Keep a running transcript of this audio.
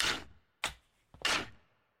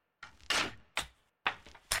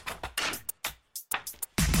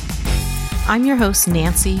I'm your host,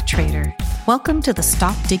 Nancy Trader. Welcome to the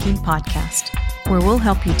Stop Digging podcast, where we'll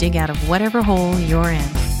help you dig out of whatever hole you're in.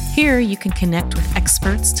 Here, you can connect with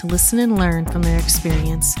experts to listen and learn from their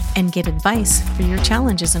experience and get advice for your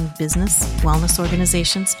challenges in business, wellness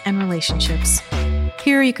organizations, and relationships.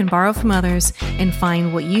 Here, you can borrow from others and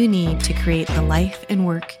find what you need to create the life and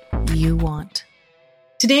work you want.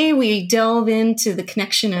 Today, we delve into the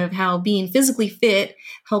connection of how being physically fit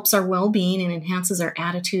helps our well-being and enhances our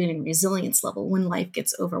attitude and resilience level when life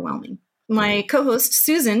gets overwhelming. My co-host,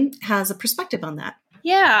 Susan, has a perspective on that.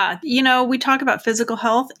 Yeah. We talk about physical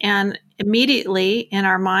health and immediately in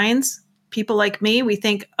our minds, people like me, we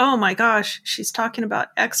think, oh my gosh, she's talking about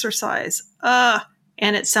exercise.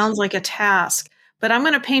 And it sounds like a task. But I'm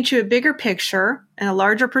going to paint you a bigger picture and a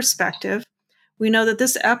larger perspective. We know that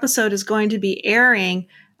this episode is going to be airing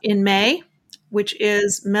in May, which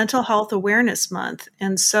is Mental Health Awareness Month.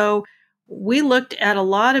 And so we looked at a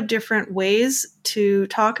lot of different ways to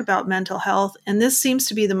talk about mental health, and this seems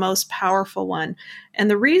to be the most powerful one. And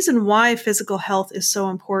the reason why physical health is so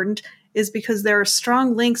important is because there are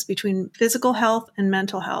strong links between physical health and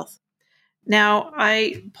mental health. Now,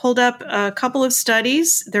 I pulled up a couple of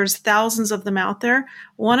studies. There's thousands of them out there.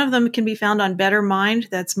 One of them can be found on Better Mind.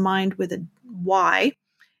 That's Mind with a Y.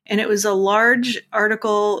 And it was a large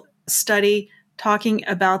article study talking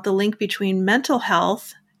about the link between mental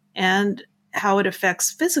health and how it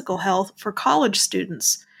affects physical health for college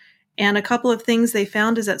students. And a couple of things they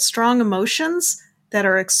found is that strong emotions that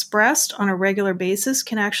are expressed on a regular basis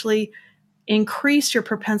can actually increase your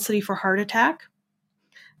propensity for heart attack.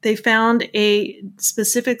 They found a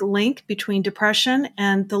specific link between depression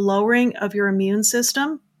and the lowering of your immune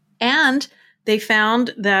system. And they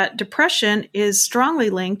found that depression is strongly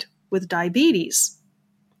linked with diabetes,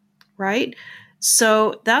 right?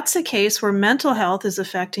 So that's a case where mental health is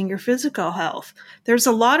affecting your physical health. There's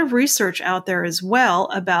a lot of research out there as well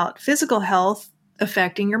about physical health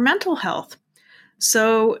affecting your mental health.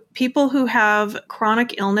 So people who have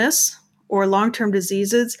chronic illness or long-term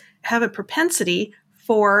diseases have a propensity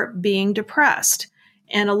for being depressed.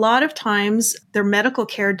 And a lot of times their medical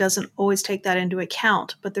care doesn't always take that into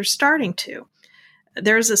account, but they're starting to.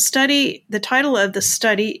 There's a study, the title of the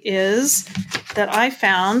study that I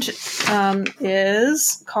found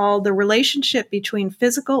is called The Relationship Between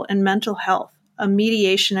Physical and Mental Health, a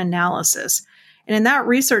Mediation Analysis. And in that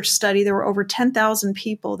research study, there were over 10,000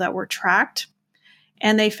 people that were tracked,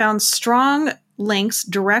 and they found strong links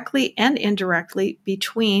directly and indirectly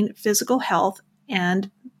between physical health and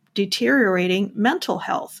deteriorating mental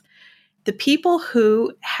health. The people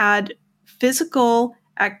who had physical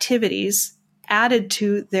activities added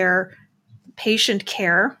to their patient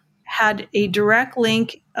care had a direct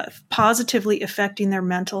link of positively affecting their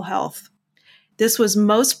mental health. This was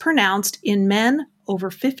most pronounced in men over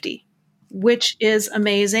 50, which is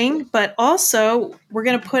amazing. But also, we're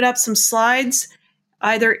going to put up some slides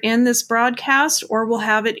either in this broadcast or we'll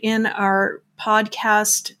have it in our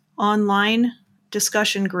podcast online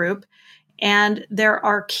discussion group. And there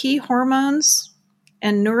are key hormones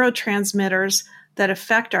and neurotransmitters that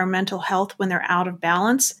affect our mental health when they're out of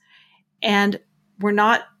balance. And we're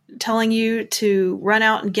not telling you to run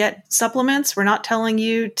out and get supplements. We're not telling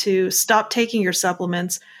you to stop taking your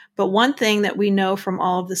supplements. But one thing that we know from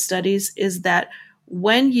all of the studies is that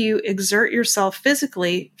when you exert yourself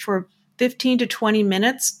physically for 15 to 20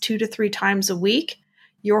 minutes, 2 to 3 times a week,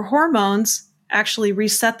 your hormones actually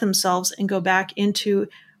reset themselves and go back into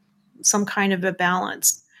some kind of a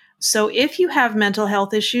balance. So if you have mental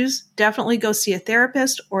health issues, definitely go see a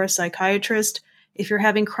therapist or a psychiatrist. If you're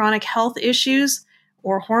having chronic health issues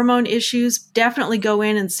or hormone issues, definitely go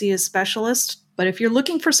in and see a specialist. But if you're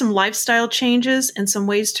looking for some lifestyle changes and some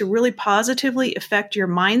ways to really positively affect your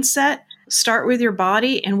mindset, start with your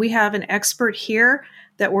body. And we have an expert here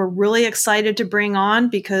that we're really excited to bring on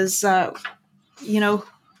because,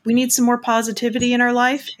 we need some more positivity in our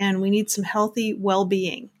life and we need some healthy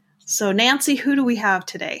well-being. So Nancy, who do we have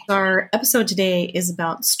today? Our episode today is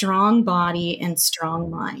about strong body and strong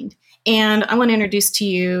mind. And I want to introduce to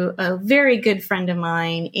you a very good friend of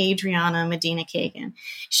mine, Adriana Medina Kagan.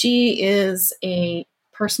 She is a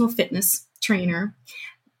personal fitness trainer,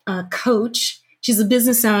 a coach. She's a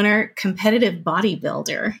business owner, competitive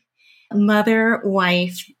bodybuilder, mother,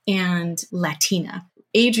 wife, and Latina.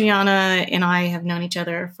 Adriana and I have known each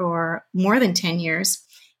other for more than 10 years.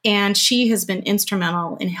 And she has been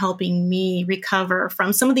instrumental in helping me recover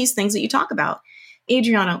from some of these things that you talk about.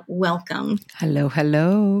 Adriana, welcome. Hello,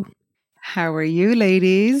 hello. How are you,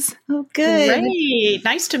 ladies? Oh, good. Great.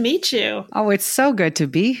 Nice to meet you. Oh, it's so good to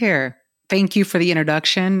be here. Thank you for the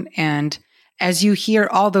introduction. And as you hear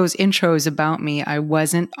all those intros about me, I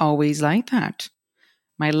wasn't always like that.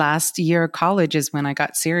 My last year of college is when I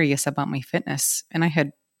got serious about my fitness, and I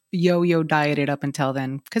had yo-yo dieted up until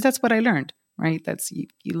then because that's what I learned, right? That's you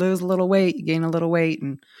lose a little weight, you gain a little weight,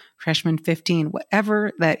 and freshman 15,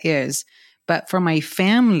 whatever that is. But for my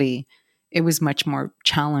family, it was much more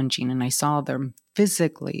challenging, and I saw them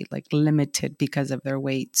physically like limited because of their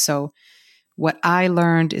weight. So what I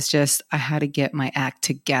learned is just I had to get my act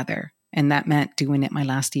together. And that meant doing it my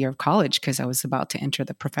last year of college because I was about to enter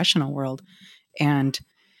the professional world. And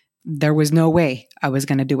there was no way I was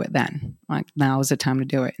going to do it then. Like, now is the time to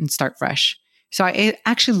do it and start fresh. So I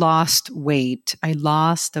actually lost weight. I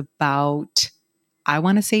lost about, I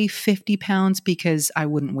want to say 50 pounds because I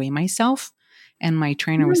wouldn't weigh myself. And my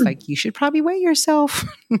trainer was like, you should probably weigh yourself.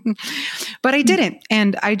 But I didn't.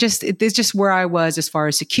 And it's just where I was as far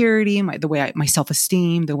as security, my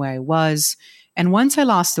self-esteem, the way I was. And once I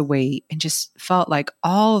lost the weight and just felt like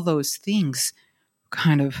all of those things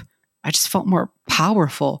I just felt more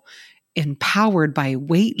powerful, empowered by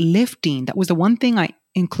weightlifting. That was the one thing I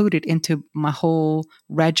included into my whole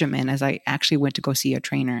regimen as I actually went to go see a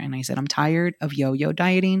trainer. And I said, I'm tired of yo-yo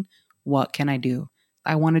dieting. What can I do?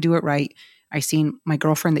 I want to do it right. I seen my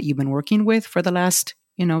girlfriend that you've been working with for the last,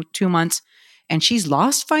 2 months, and she's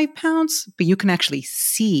lost 5 pounds, but you can actually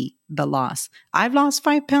see the loss. I've lost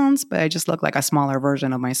 5 pounds, but I just look like a smaller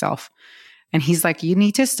version of myself. And he's like, you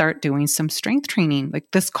need to start doing some strength training.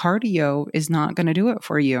 Like, this cardio is not going to do it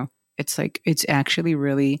for you. It's like, it's actually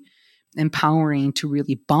really empowering to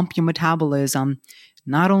really bump your metabolism,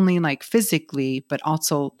 not only like physically, but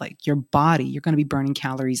also like your body. You're going to be burning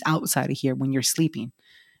calories outside of here when you're sleeping.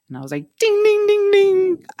 And I was like, ding, ding, ding,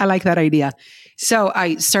 ding. I like that idea. So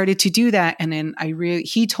I started to do that. And then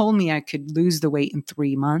he told me I could lose the weight in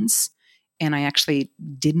 3 months. And I actually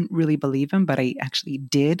didn't really believe him, but I actually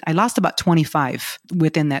did. I lost about 25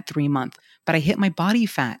 within that 3 month, but I hit my body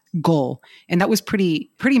fat goal. And that was pretty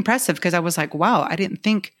impressive because I was like, wow, I didn't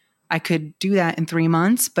think I could do that in 3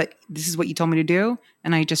 months, but this is what you told me to do.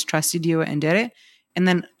 And I just trusted you and did it. And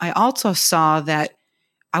then I also saw that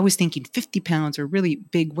I was thinking 50 pounds or really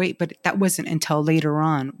big weight, but that wasn't until later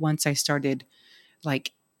on, once I started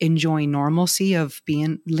like enjoying normalcy of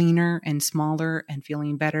being leaner and smaller and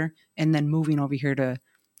feeling better. And then moving over here to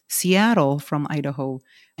Seattle from Idaho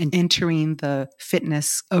and entering the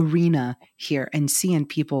fitness arena here and seeing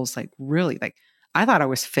people's like really like, I thought I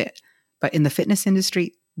was fit, but in the fitness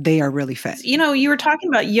industry, they are really fit. You were talking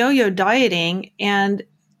about yo-yo dieting, and,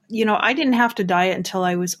 I didn't have to diet until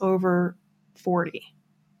I was over 40.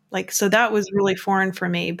 So that was really foreign for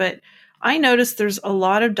me. But I noticed there's a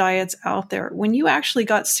lot of diets out there. When you actually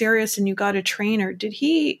got serious and you got a trainer, did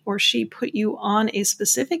he or she put you on a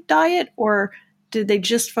specific diet, or did they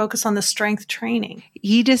just focus on the strength training?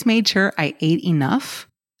 He just made sure I ate enough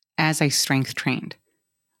as I strength trained.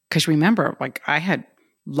 Because remember, like I had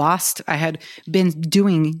been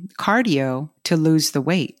doing cardio to lose the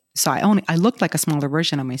weight. So I looked like a smaller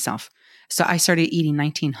version of myself. So I started eating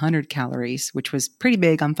 1,900 calories, which was pretty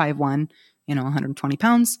big. I'm 5'1", 120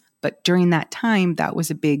 pounds. But during that time, that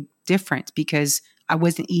was a big difference because I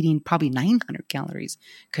wasn't eating probably 900 calories.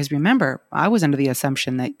 Because remember, I was under the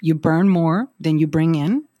assumption that you burn more than you bring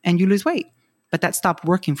in and you lose weight. But that stopped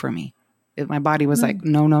working for me. My body was like,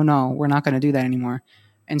 no, we're not going to do that anymore.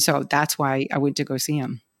 And so that's why I went to go see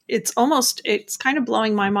him. It's kind of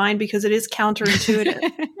blowing my mind because it is counterintuitive.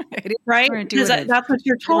 It is right? Because that's what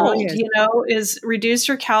you're told, really is reduce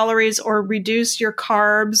your calories or reduce your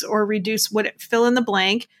carbs or fill in the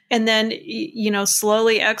blank. And then,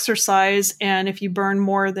 slowly exercise. And if you burn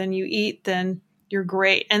more than you eat, then you're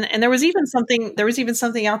great. And there was even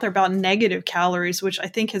something out there about negative calories, which I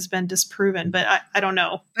think has been disproven, but I don't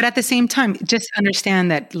know. But at the same time, just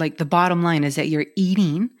understand that like the bottom line is that you're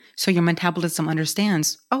eating. So your metabolism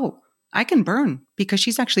understands, oh, I can burn because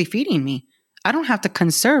she's actually feeding me. I don't have to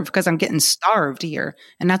conserve because I'm getting starved here.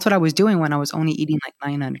 And that's what I was doing when I was only eating like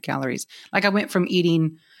 900 calories. Like I went from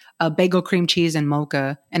eating a bagel, cream cheese, and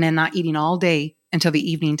mocha, and then not eating all day until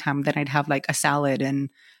the evening time. Then I'd have like a salad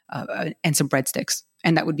and some breadsticks.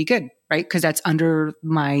 And that would be good, right? Because that's under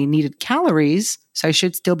my needed calories. So I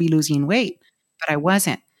should still be losing weight, but I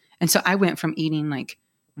wasn't. And so I went from eating like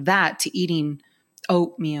that to eating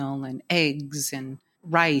oatmeal and eggs and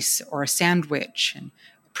rice or a sandwich and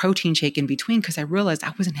protein shake in between because I realized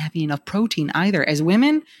I wasn't having enough protein either. As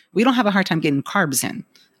women, we don't have a hard time getting carbs in.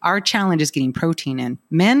 Our challenge is getting protein in.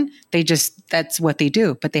 Men, that's what they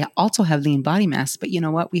do, but they also have lean body mass. But you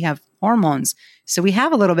know what? We have hormones. So we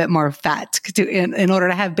have a little bit more fat in order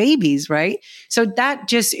to have babies, right? So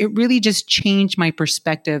it really just changed my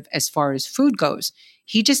perspective as far as food goes.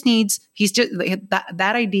 he's just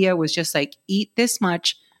that idea was just like, eat this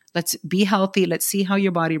much. Let's be healthy. Let's see how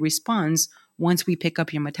your body responds once we pick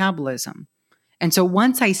up your metabolism. And so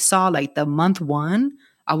once I saw like the month 1,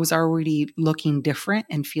 I was already looking different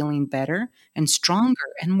and feeling better and stronger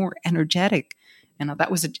and more energetic. And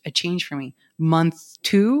that was a change for me. Month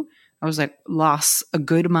 2, I was like, lost a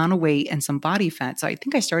good amount of weight and some body fat. So I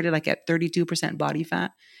think I started like at 32% body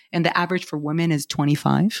fat. And the average for women is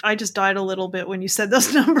 25. I just died a little bit when you said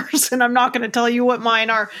those numbers, and I'm not going to tell you what mine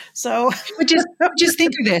are. So But just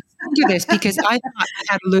think of this, because I thought I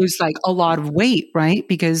had to lose like a lot of weight, right?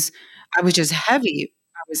 Because I was just heavy.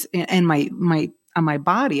 I was in my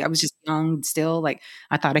body. I was just young still. Like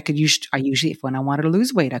I thought I usually, when I wanted to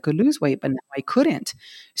lose weight, I could lose weight, but now I couldn't.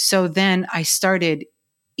 So then I started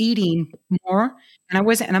eating more, and I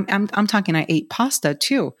wasn't, and I'm talking, I ate pasta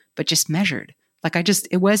too, but just measured. Like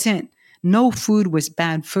it wasn't, no food was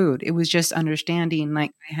bad food. It was just understanding like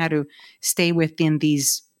I had to stay within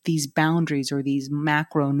these boundaries, or these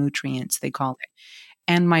macronutrients, they call it.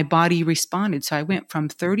 And my body responded. So I went from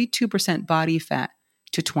 32% body fat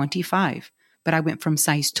to 25, but I went from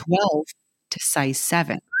size 12 to size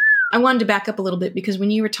 7. I wanted to back up a little bit, because when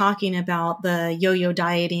you were talking about the yo-yo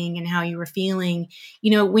dieting and how you were feeling,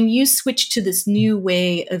 when you switched to this new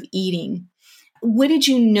way of eating, what did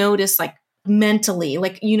you notice, like mentally,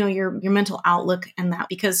 like, your mental outlook and that?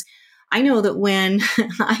 Because I know that when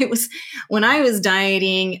I was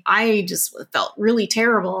dieting, I just felt really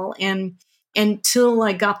terrible, and until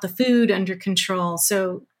I got the food under control.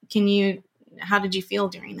 So how did you feel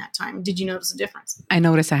during that time? Did you notice a difference? I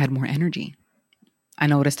noticed I had more energy. I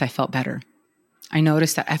noticed I felt better. I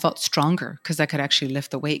noticed that I felt stronger because I could actually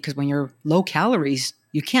lift the weight. Because when you're low calories,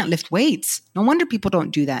 you can't lift weights. No wonder people don't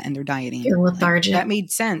do that in their dieting. You're lethargic. That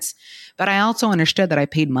made sense. But I also understood that I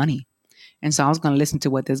paid money. And so I was going to listen to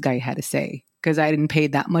what this guy had to say, because I didn't pay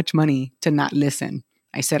that much money to not listen.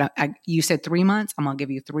 I said, you said 3 months. I'm going to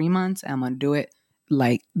give you 3 months. And I'm going to do it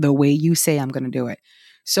like the way you say I'm going to do it.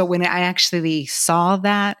 So when I actually saw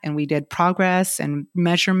that, and we did progress and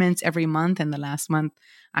measurements every month, and the last month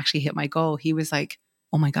I actually hit my goal, he was like,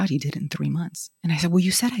 oh my God, you did it in 3 months. And I said, well,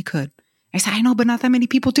 you said I could. I said, I know, but not that many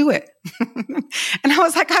people do it. And I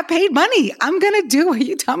was like, I paid money. I'm going to do what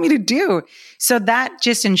you tell me to do. So that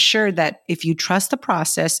just ensured that if you trust the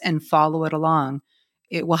process and follow it along,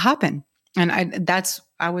 it will happen. And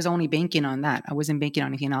I was only banking on that. I wasn't banking on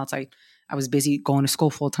anything else. I was busy going to school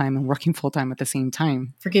full time and working full time at the same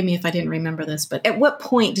time. Forgive me if I didn't remember this, but at what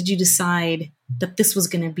point did you decide that this was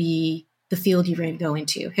going to be the field you were going to go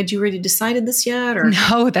into? Had you already decided this yet? Or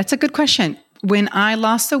no, that's a good question. When I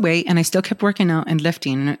lost the weight and I still kept working out and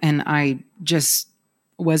lifting, and I just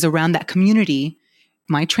was around that community,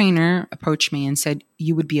 my trainer approached me and said,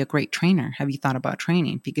 you would be a great trainer. Have you thought about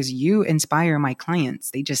training? Because you inspire my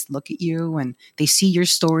clients. They just look at you and they see your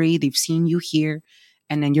story. They've seen you here.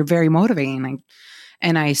 And then you're very motivating.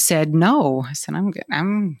 And I said, no. I said,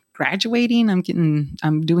 I'm graduating. I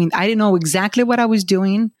didn't know exactly what I was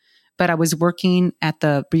doing, but I was working at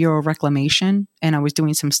the Bureau of Reclamation, and I was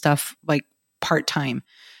doing some stuff like part-time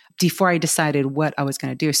before I decided what I was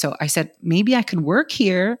going to do. So I said, maybe I could work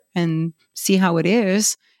here and see how it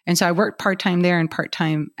is. And so I worked part-time there and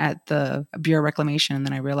part-time at the Bureau of Reclamation. And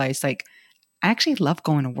then I realized, like, I actually love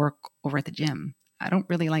going to work over at the gym. I don't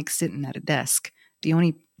really like sitting at a desk. The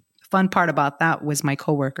only fun part about that was my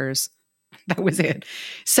coworkers. That was it.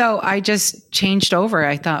 So I just changed over.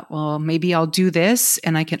 I thought, well, maybe I'll do this,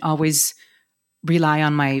 and I can always rely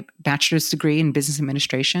on my bachelor's degree in business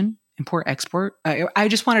administration, import-export. I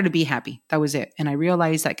just wanted to be happy. That was it. And I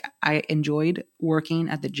realized, like, I enjoyed working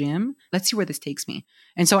at the gym. Let's see where this takes me.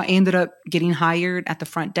 And so I ended up getting hired at the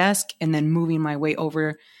front desk, and then moving my way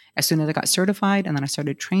over as soon as I got certified. And then I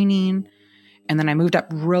started training. And then I moved up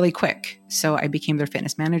really quick. So I became their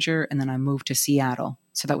fitness manager, and then I moved to Seattle.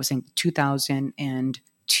 So that was in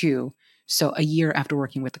 2002. So a year after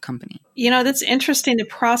working with the company. That's interesting, the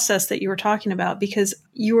process that you were talking about, because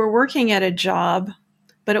you were working at a job,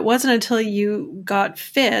 but it wasn't until you got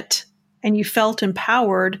fit and you felt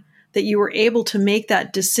empowered that you were able to make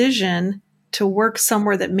that decision to work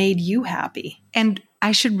somewhere that made you happy. And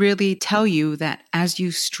I should really tell you that as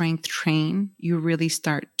you strength train, you really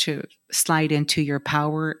start to slide into your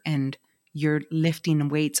power, and you're lifting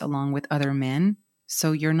weights along with other men.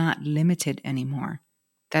 So you're not limited anymore.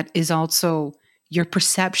 That is also your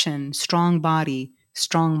perception, strong body,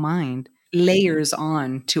 strong mind, layers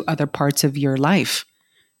on to other parts of your life.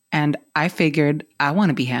 And I figured, I want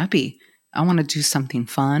to be happy. I want to do something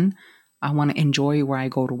fun. I want to enjoy where I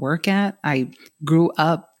go to work at. I grew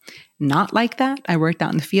up not like that. I worked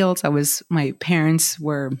out in the fields. My parents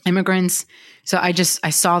were immigrants. So I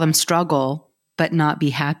saw them struggle, but not be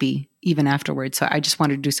happy even afterwards. So I just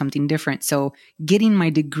wanted to do something different. So getting my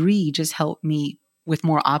degree just helped me with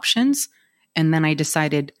more options. And then I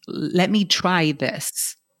decided, let me try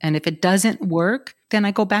this. And if it doesn't work, then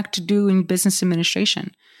I go back to doing business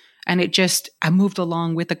administration. And I moved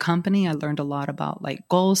along with the company. I learned a lot about like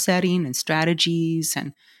goal setting and strategies.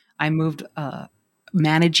 And I moved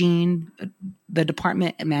managing the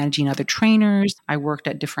department and managing other trainers. I worked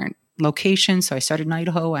at different locations. So I started in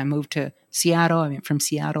Idaho. I moved to Seattle. I went from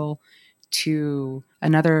Seattle to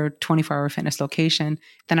another 24-hour fitness location.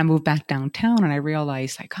 Then I moved back downtown and I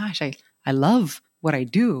realized like, gosh, I love what I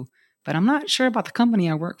do, but I'm not sure about the company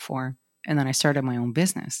I work for. And then I started my own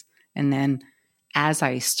business. And then as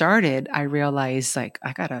I started, I realized like,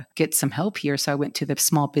 I got to get some help here. So I went to the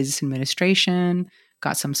Small Business Administration,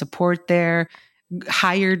 got some support there,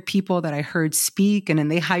 hired people that I heard speak, and then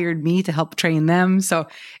they hired me to help train them. So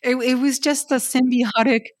it was just a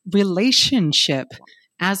symbiotic relationship.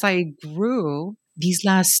 As I grew these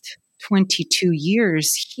last 22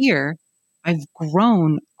 years here, I've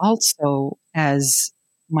grown also as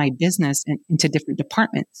my business into different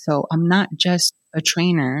departments. So I'm not just a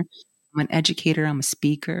trainer. I'm an educator. I'm a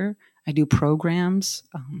speaker. I do programs.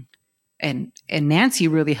 And Nancy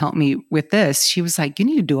really helped me with this. She was like, you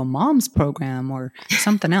need to do a mom's program or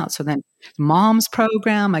something else. So then mom's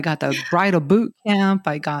program, I got the bridal boot camp.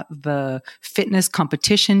 I got the fitness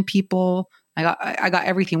competition people. I got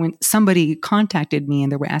everything. When somebody contacted me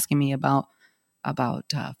and they were asking me about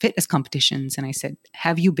fitness competitions. And I said,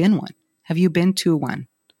 have you been one? Have you been to one?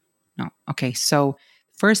 No. Okay. So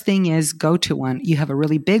first thing is go to one. You have a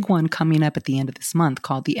really big one coming up at the end of this month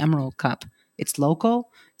called the Emerald Cup. It's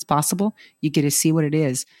local. It's possible. You get to see what it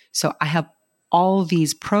is. So I have all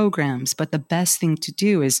these programs, but the best thing to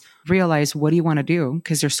do is realize what do you want to do?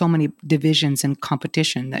 Because there's so many divisions in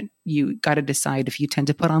competition that you got to decide. If you tend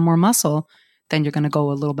to put on more muscle, then you're going to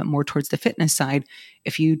go a little bit more towards the fitness side.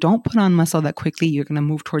 If you don't put on muscle that quickly, you're going to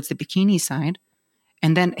move towards the bikini side.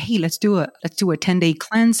 And then, hey, let's do a 10-day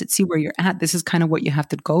cleanse. Let's see where you're at. This is kind of what you have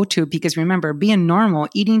to go to, because remember, being normal,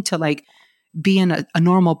 eating to like being a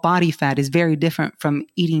normal body fat is very different from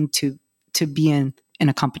eating to being in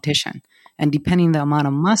a competition. And depending on the amount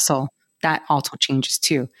of muscle, that also changes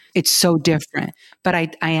too. It's so different. But I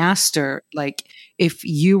asked her, like, if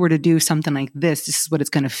you were to do something like this is what it's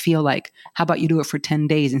going to feel like. How about you do it for 10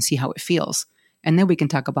 days and see how it feels? And then we can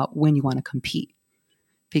talk about when you want to compete.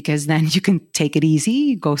 Because then you can take it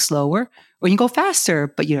easy, go slower, or you can go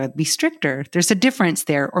faster, but you have to be stricter. There's a difference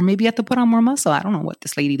there. Or maybe you have to put on more muscle. I don't know what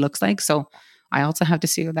this lady looks like. So I also have to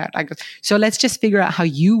see that. So let's just figure out how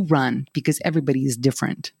you run, because everybody is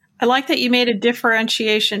different. I like that you made a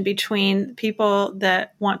differentiation between people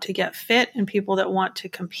that want to get fit and people that want to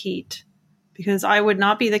compete, because I would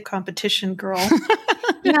not be the competition girl.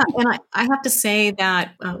 Yeah. And I have to say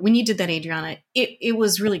that when you did that, Adriana, it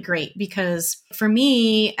was really great, because for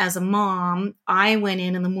me as a mom, I went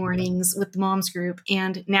in the mornings with the moms group,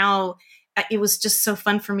 and now it was just so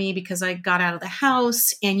fun for me because I got out of the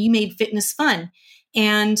house and you made fitness fun.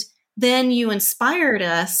 And then you inspired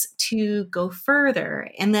us to go further.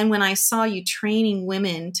 And then when I saw you training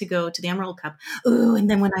women to go to the Emerald Cup, and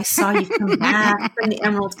then when I saw you come back from the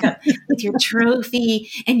Emerald Cup with your trophy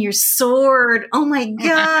and your sword, oh my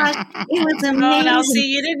gosh, it was amazing. Oh, now see,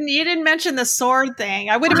 you didn't mention the sword thing.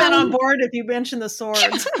 I would have been on board if you mentioned the sword.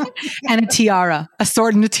 And a tiara, a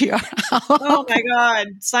sword and a tiara. Oh my God,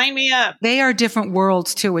 sign me up. They are different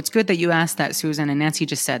worlds too. It's good that you asked that, Susan, and Nancy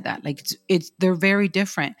just said that. Like they're very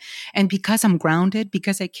different. And because I'm grounded,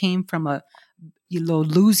 because I came from a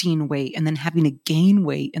losing weight and then having to gain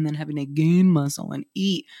weight and then having to gain muscle and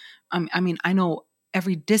eat. I mean, I know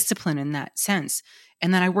every discipline in that sense.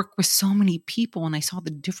 And then I worked with so many people and I saw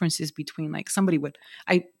the differences between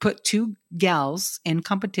I put two gals in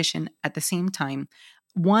competition at the same time.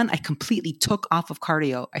 One, I completely took off of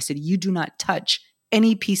cardio. I said, you do not touch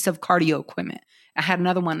any piece of cardio equipment. I had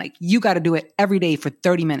another one, like, you got to do it every day for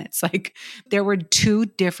 30 minutes. Like, there were two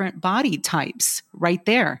different body types right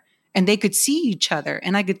there. And they could see each other.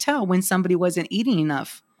 And I could tell when somebody wasn't eating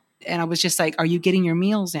enough. And I was just like, are you getting your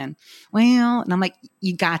meals in? Well, and I'm like,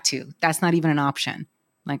 you got to. That's not even an option.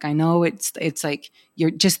 Like, I know it's like,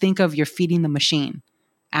 just think of you're feeding the machine.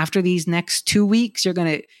 After these next 2 weeks, you're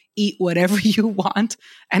going to eat whatever you want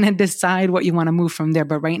and then decide what you want to move from there.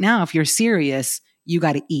 But right now, if you're serious, you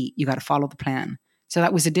got to eat. You got to follow the plan. So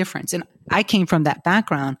that was a difference. And I came from that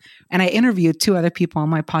background, and I interviewed two other people on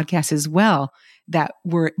my podcast as well that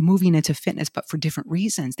were moving into fitness, but for different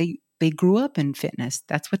reasons. they grew up in fitness.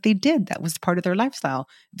 That's what they did. That was part of their lifestyle.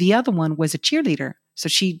 The other one was a cheerleader. So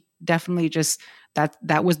she definitely just,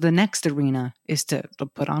 that was the next arena, is to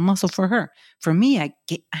put on muscle for her. For me, I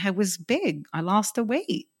was big. I lost the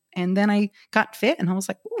weight. And then I got fit and I was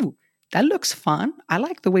like, ooh, that looks fun. I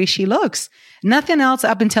like the way she looks. Nothing else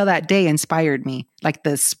up until that day inspired me. Like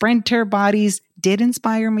the sprinter bodies did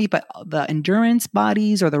inspire me, but the endurance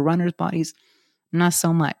bodies or the runners bodies, not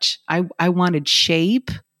so much. I wanted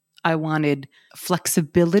shape. I wanted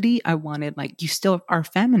flexibility. I wanted, like, you still are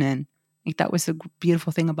feminine. Like, that was the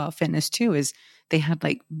beautiful thing about fitness too, is they had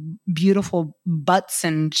like beautiful butts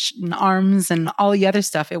and arms and all the other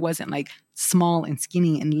stuff. It wasn't like small and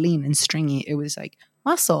skinny and lean and stringy. It was like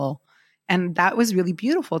muscle. And that was really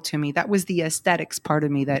beautiful to me. That was the aesthetics part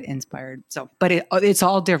of me that inspired. So, but it's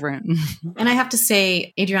all different. And I have to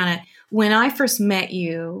say, Adriana, when I first met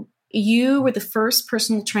you, you were the first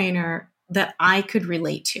personal trainer that I could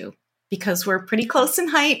relate to, because we're pretty close in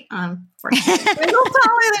height. Fortunately, you're a little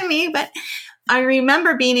taller than me, but I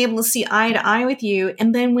remember being able to see eye to eye with you.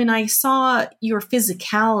 And then when I saw your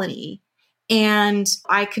physicality, and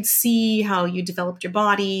I could see how you developed your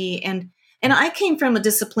body, and I came from a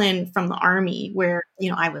discipline from the Army where,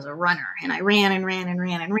 I was a runner and I ran and ran and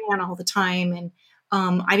ran and ran all the time. And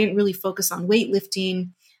I didn't really focus on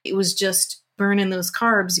weightlifting. It was just burning those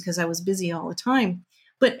carbs because I was busy all the time.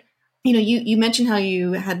 But, you mentioned how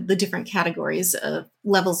you had the different categories of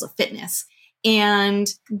levels of fitness,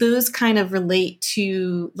 and those kind of relate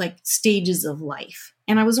to like stages of life.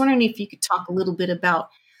 And I was wondering if you could talk a little bit about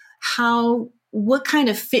what kind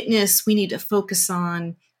of fitness we need to focus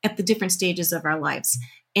on at the different stages of our lives.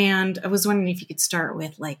 And I was wondering if you could start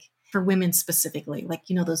with, like, for women specifically, like,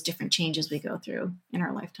 those different changes we go through in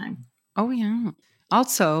our lifetime. Oh, yeah.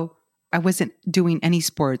 Also, I wasn't doing any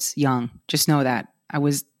sports young. Just know that. I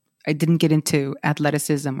didn't get into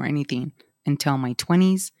athleticism or anything until my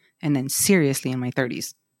 20s, and then seriously in my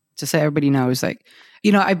 30s. Just so everybody knows, like,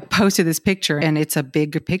 I posted this picture and it's a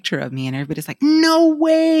big picture of me and everybody's like, no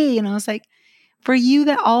way. And I was like, for you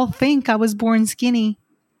that all think I was born skinny,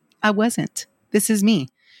 I wasn't. This is me.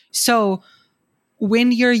 So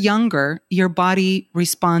when you're younger, your body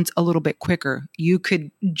responds a little bit quicker. You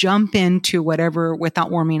could jump into whatever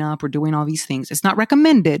without warming up or doing all these things. It's not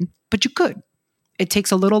recommended, but you could. It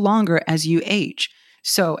takes a little longer as you age.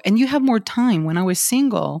 So, and you have more time. When I was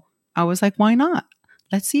single, I was like, why not?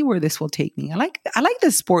 Let's see where this will take me. I like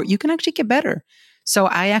this sport. You can actually get better. So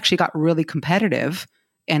I actually got really competitive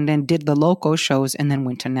and then did the local shows and then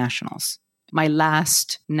went to nationals. My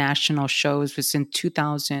last national shows was in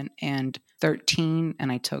 2013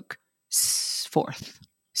 and I took 4th.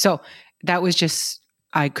 So that was just,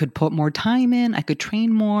 I could put more time in. I could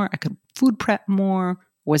train more. I could food prep more.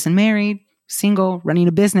 Wasn't married, single, running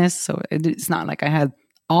a business. So it's not like I had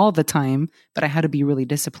all the time, but I had to be really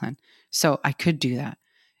disciplined. So I could do that.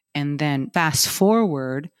 And then fast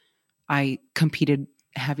forward, I competed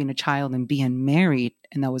having a child and being married.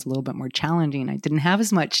 And that was a little bit more challenging. I didn't have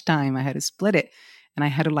as much time. I had to split it. And I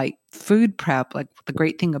had to like food prep. Like, the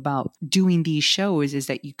great thing about doing these shows is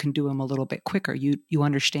that you can do them a little bit quicker. You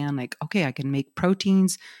understand, like, okay, I can make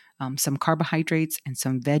proteins, some carbohydrates and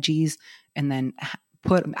some veggies, and then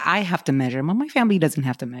I have to measure them. Well, my family doesn't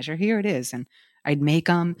have to measure. Here it is. And I'd make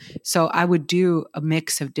them. So I would do a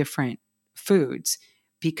mix of different foods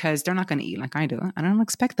because they're not going to eat like I do. I don't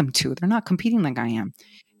expect them to. They're not competing like I am.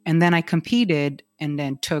 And then I competed and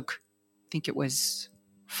then took, I think it was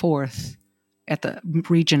 4th at the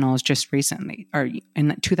regionals just recently, or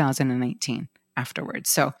in 2019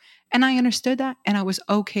 afterwards. So, and I understood that and I was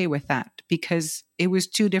okay with that because it was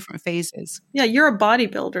 2 different phases. Yeah, you're a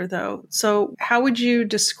bodybuilder though. So how would you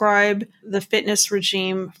describe the fitness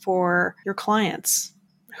regime for your clients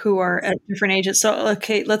who are at different ages? So,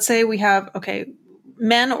 okay, let's say we have,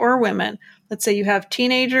 men or women. Let's say you have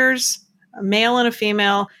teenagers, a male and a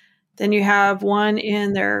female. Then you have one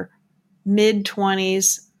in their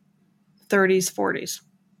mid-20s, 30s, 40s.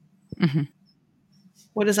 Mm-hmm.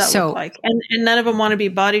 What does that look like? And none of them want to be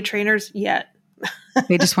body trainers yet.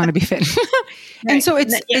 They just want to be fit. Right. And so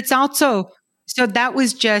it's also, so that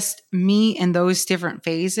was just me in those different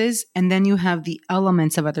phases. And then you have the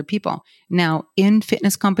elements of other people. Now, in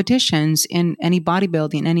fitness competitions, in any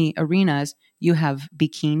bodybuilding, any arenas, you have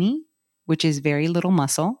bikini, which is very little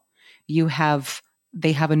muscle. They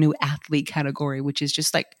have a new athlete category, which is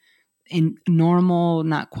just like in normal,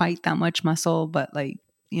 not quite that much muscle, but like,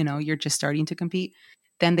 you're just starting to compete.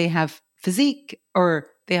 Then they have physique, or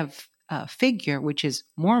they have figure, which is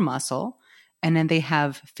more muscle. And then they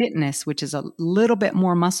have fitness, which is a little bit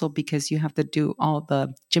more muscle because you have to do all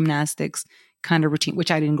the gymnastics kind of routine,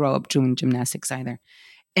 which I didn't grow up doing gymnastics either.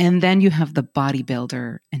 And then you have the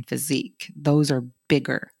bodybuilder and physique. Those are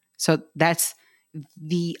bigger. So that's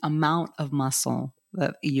the amount of muscle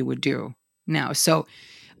that you would do now. So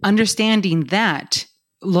understanding that,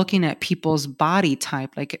 looking at people's body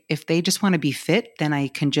type, like if they just want to be fit, then I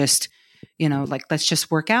can just, like, let's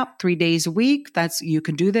just work out 3 days a week. You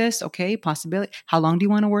can do this. Okay. Possibility. How long do you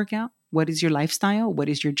want to work out? What is your lifestyle? What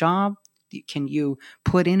is your job? Can you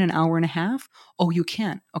put in an hour and a half? Oh, you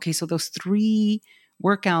can. Okay. So those 3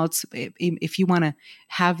 workouts, if you want to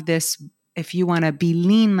have this, if you want to be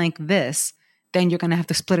lean like this, then you're going to have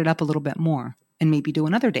to split it up a little bit more and maybe do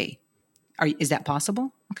another day. Is that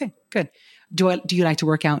possible? Okay, good. Do you like to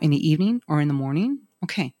work out in the evening or in the morning?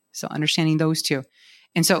 Okay. So understanding those two.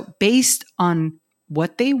 And so based on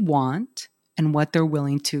what they want and what they're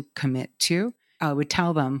willing to commit to, I would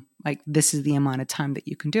tell them, like, this is the amount of time that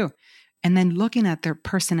you can do. And then looking at their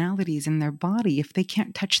personalities and their body, if they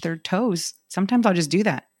can't touch their toes, sometimes I'll just do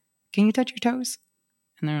that. Can you touch your toes?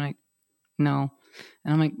 And they're like, no.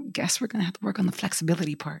 And I'm like, guess we're going to have to work on the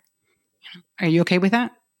flexibility part. Are you okay with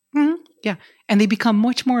that? Mm-hmm. Yeah. And they become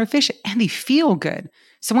much more efficient and they feel good.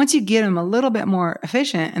 So once you get them a little bit more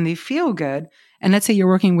efficient and they feel good, and let's say you're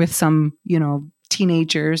working with some,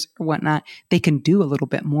 teenagers or whatnot, they can do a little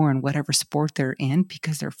bit more in whatever sport they're in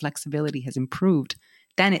because their flexibility has improved.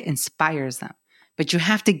 Then it inspires them. But you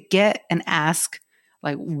have to get and ask,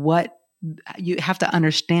 like, what you have to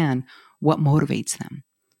understand what motivates them,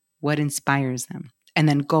 what inspires them, and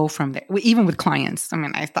then go from there. Even with clients, I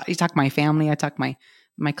mean, you talk to my family, I talk to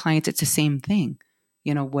my clients, it's the same thing.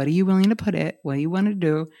 What are you willing to put it? What do you want to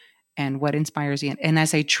do? And what inspires you? And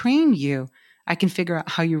as I train you, I can figure out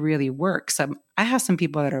how you really work. So I have some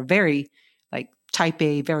people that are very like type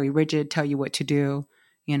A, very rigid, tell you what to do,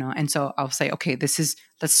 and so I'll say, okay,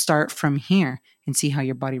 let's start from here and see how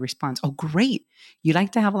your body responds. Oh, great. You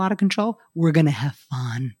like to have a lot of control? We're going to have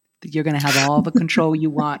fun. You're going to have all the control you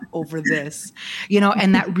want over this,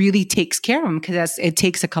 and that really takes care of them because it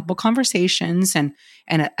takes a couple conversations and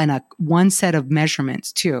a one set of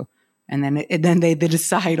measurements too. And then they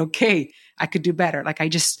decide, okay, I could do better. Like I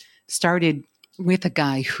just started with a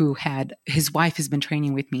guy who his wife has been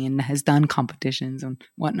training with me and has done competitions and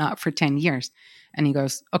whatnot for 10 years. And he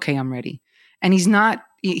goes, okay, I'm ready. And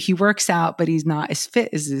he works out, but he's not as fit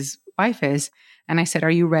as his wife is. And I said,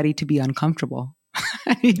 are you ready to be uncomfortable?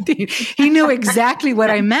 He knew exactly what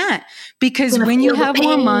I meant because when you have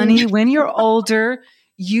more money, when you're older,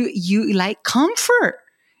 you like comfort.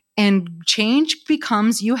 And change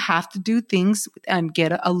becomes you have to do things and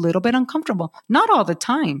get a little bit uncomfortable. Not all the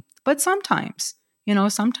time, but sometimes.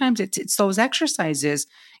 Sometimes it's those exercises.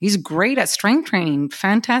 He's great at strength training.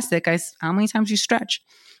 Fantastic. How many times you stretch?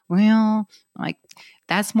 Well, like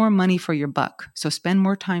that's more money for your buck. So spend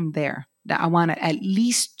more time there. I want at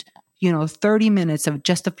least 30 minutes of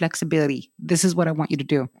just the flexibility. This is what I want you to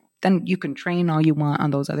do. Then you can train all you want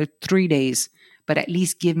on those other 3 days, but at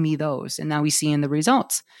least give me those. And now we see in the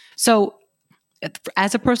results. So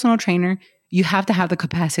as a personal trainer, you have to have the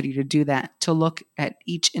capacity to do that, to look at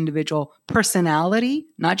each individual personality,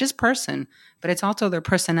 not just person, but it's also their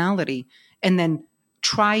personality, and then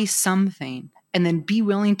try something and then be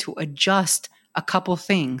willing to adjust a couple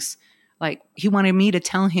things. Like he wanted me to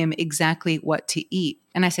tell him exactly what to eat.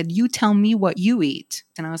 And I said, you tell me what you eat.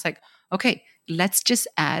 And I was like, okay, let's just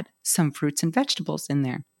add some fruits and vegetables in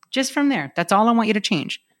there. Just from there. That's all I want you to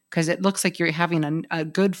change. Because it looks like you're having a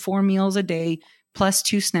good 4 meals a day plus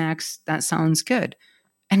 2 snacks. That sounds good.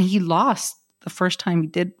 And he lost the first time he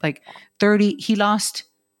did like 30. He lost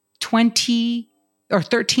 20 or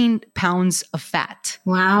 13 pounds of fat.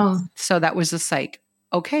 Wow. So that was just like,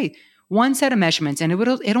 okay, one set of measurements. And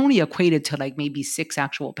it only equated to like maybe 6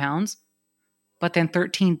 actual pounds. But then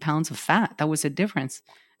 13 pounds of fat. That was a difference.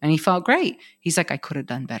 And he felt great. He's like, I could have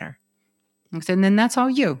done better. I said, and then that's all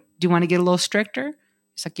you. Do you want to get a little stricter?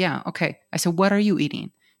 He's like, yeah, okay. I said, what are you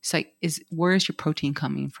eating? He's like, where is your protein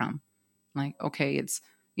coming from? I'm like, okay, it's,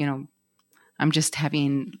 I'm just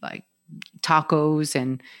having like tacos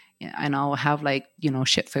and I'll have like,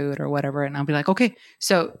 shit food or whatever. And I'll be like, okay.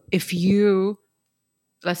 So if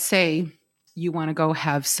let's say you want to go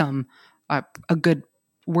have some,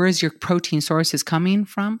 where's your protein sources coming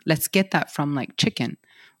from? Let's get that from like chicken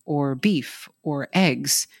or beef or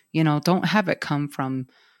eggs. Don't have it come from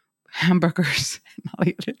hamburgers and all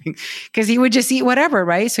the other things, because he would just eat whatever,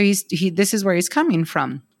 right? So this is where he's coming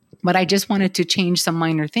from. But I just wanted to change some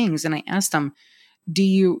minor things, and I asked him,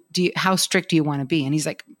 how strict do you want to be? And he's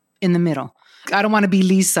like, in the middle. I don't want to be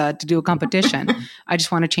Lisa to do a competition. I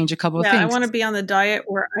just want to change a couple of things. I want to be on the diet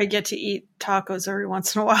where I get to eat tacos every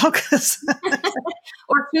once in a while.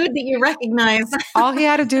 or food that you recognize. All he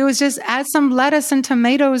had to do was just add some lettuce and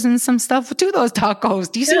tomatoes and some stuff to those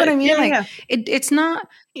tacos. Do you see what I mean? Yeah. It's not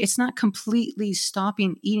completely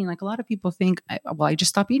stopping eating. Like a lot of people think, I just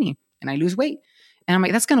stop eating and I lose weight. And I'm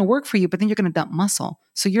like, that's going to work for you, but then you're going to dump muscle.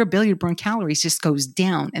 So your ability to burn calories just goes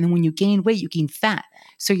down. And then when you gain weight, you gain fat.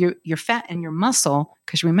 So your fat and your muscle,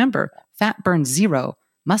 because remember, fat burns 0.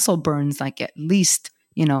 Muscle burns like at least,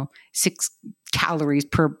 6 calories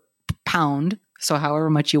per pound. So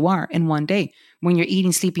however much you are in one day, when you're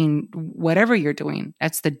eating, sleeping, whatever you're doing,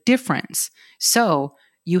 that's the difference. So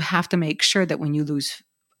you have to make sure that when you lose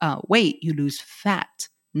weight, you lose fat,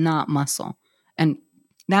 not muscle. And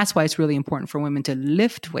that's why it's really important for women to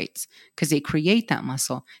lift weights, because they create that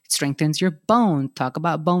muscle. It strengthens your bone. Talk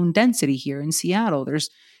about bone density here in Seattle. There's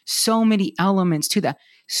so many elements to that.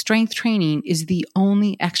 Strength training is the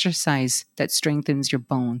only exercise that strengthens your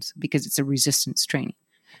bones because it's a resistance training.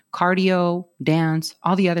 Cardio, dance,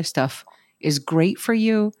 all the other stuff is great for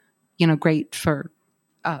you, great for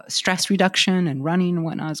stress reduction, and running and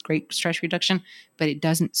whatnot is great stress reduction, but it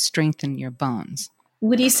doesn't strengthen your bones.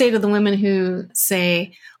 What do you say to the women who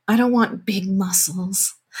say, I don't want big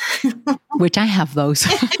muscles? Which I have those.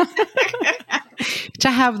 Which I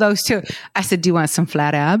have those too. I said, do you want some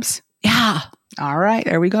flat abs? Yeah. All right,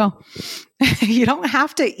 there we go. You don't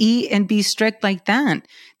have to eat and be strict like that.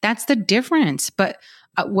 That's the difference. But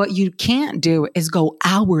what you can't do is go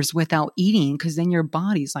hours without eating, because then your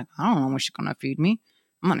body's like, I don't know what you're going to feed me.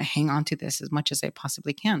 I'm going to hang on to this as much as I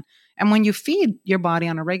possibly can. And when you feed your body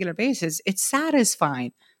on a regular basis, it's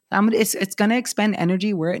satisfied. It's going to expend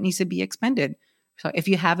energy where it needs to be expended. So if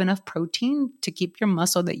you have enough protein to keep your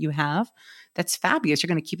muscle that you have, that's fabulous. You're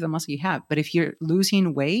going to keep the muscle you have. But if you're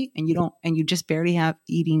losing weight and you just barely have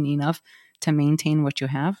eating enough to maintain what you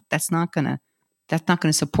have, that's not going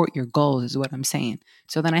to support your goals, is what I'm saying.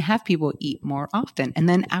 So then I have people eat more often. And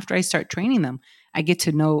then after I start training them, I get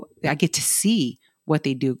to see what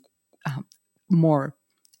they do more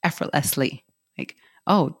effortlessly. Like,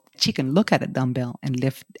 oh, she can look at a dumbbell and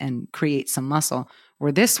lift and create some muscle,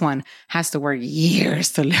 where this one has to work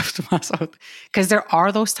years to lift muscle, because there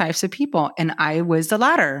are those types of people. And I was the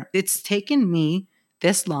latter. It's taken me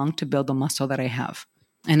this long to build the muscle that I have.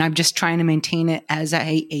 And I'm just trying to maintain it as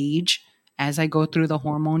I age, as I go through the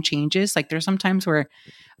hormone changes. Like there's some times where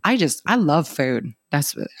I love food.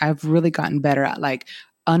 I've really gotten better at like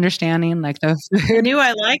understanding like the food. I knew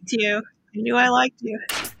I liked you.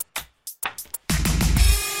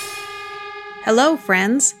 Hello,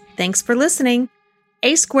 friends. Thanks for listening.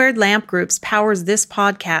 A Squared Lamp Groups powers this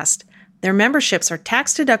podcast. Their memberships are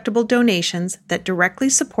tax-deductible donations that directly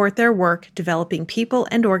support their work developing people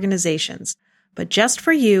and organizations. But just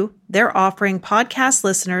for you, they're offering podcast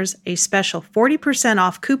listeners a special 40%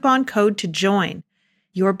 off coupon code to join.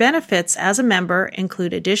 Your benefits as a member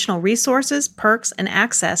include additional resources, perks, and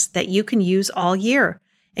access that you can use all year,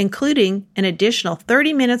 including an additional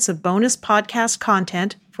 30 minutes of bonus podcast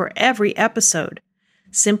content for every episode.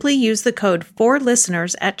 Simply use the code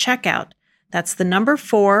 4listeners at checkout. That's the number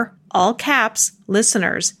 4, all caps,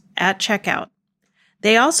 listeners at checkout.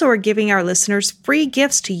 They also are giving our listeners free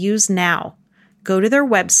gifts to use now. Go to their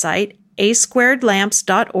website,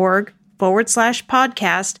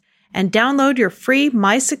 asquaredlamps.org/podcast, and download your free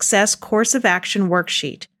My Success Course of Action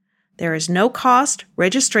worksheet. There is no cost,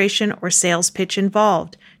 registration, or sales pitch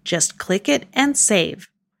involved. Just click it and save.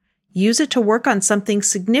 Use it to work on something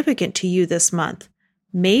significant to you this month,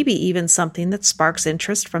 maybe even something that sparks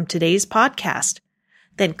interest from today's podcast.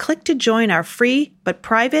 Then click to join our free but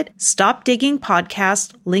private Stop Digging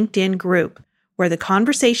Podcast LinkedIn group, where the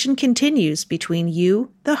conversation continues between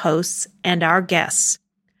you, the hosts, and our guests.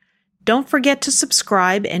 Don't forget to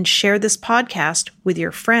subscribe and share this podcast with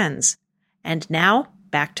your friends. And now,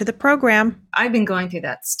 back to the program. I've been going through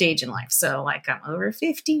that stage in life. So like I'm over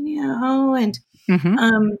 50 now, and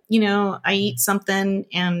I eat something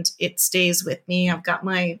and it stays with me. I've got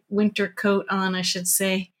my winter coat on, I should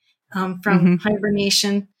say, from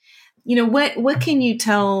hibernation. What can you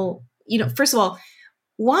tell, first of all,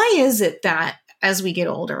 why is it that as we get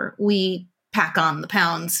older, we pack on the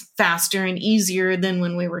pounds faster and easier than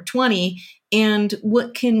when we were 20? And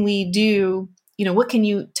what can we do? What can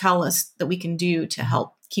you tell us that we can do to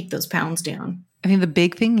help keep those pounds down? I think the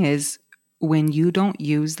big thing is when you don't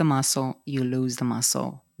use the muscle, you lose the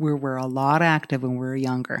muscle. We're a lot active when we were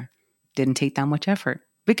younger. Didn't take that much effort.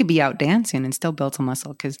 We could be out dancing and still build some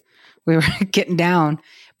muscle because we were getting down.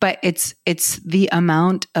 But it's the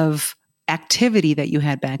amount of activity that you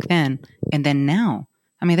had back then and then now.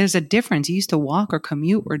 I mean, there's a difference. You used to walk or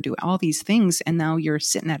commute or do all these things, and now you're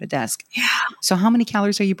sitting at a desk. Yeah. So how many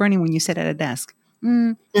calories are you burning when you sit at a desk?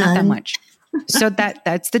 Not that much. So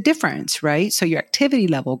that's the difference, right? So your activity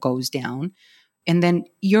level goes down and then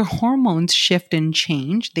your hormones shift and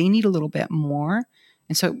change. They need a little bit more.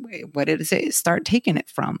 And so what is it? Start taking it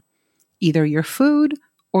from either your food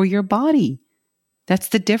or your body. That's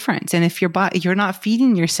the difference. And if you're not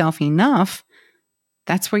feeding yourself enough,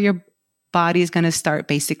 that's where your body is going to start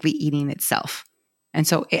basically eating itself. And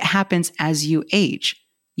so it happens as you age.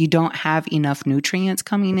 You don't have enough nutrients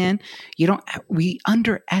coming in. We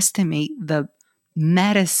underestimate the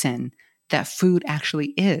medicine that food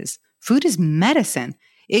actually is. Food is medicine.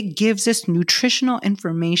 It gives us nutritional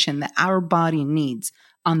information that our body needs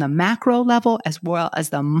on the macro level as well as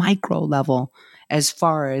the micro level, as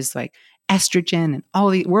far as like estrogen and all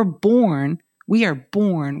the, we are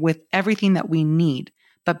born with everything that we need.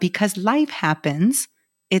 But because life happens,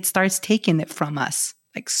 it starts taking it from us,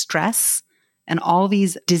 like stress and all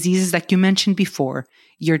these diseases like you mentioned before.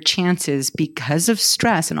 Your chances, because of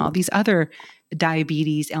stress and all these other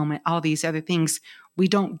diabetes, ailment, all these other things, we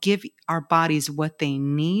don't give our bodies what they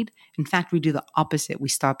need. In fact, we do the opposite. We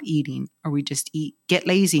stop eating, or we just get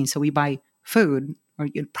lazy. And so we buy food or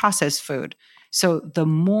processed food. So the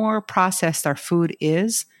more processed our food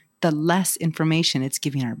is, the less information it's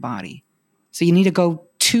giving our body. So you need to go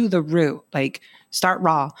to the root, like start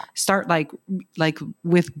raw, start like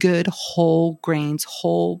with good whole grains,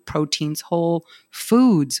 whole proteins, whole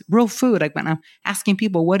foods, real food. Like when I'm asking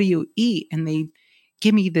people, what do you eat? And they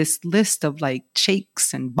give me this list of like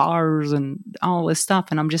shakes and bars and all this stuff.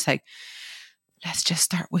 And I'm just like, let's just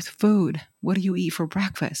start with food. What do you eat for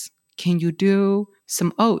breakfast? Can you do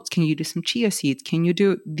some oats? Can you do some chia seeds? Can you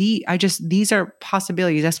do these are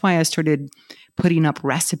possibilities. That's why I started putting up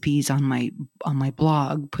recipes on my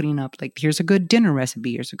blog, putting up like, here's a good dinner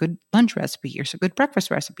recipe. Here's a good lunch recipe. Here's a good breakfast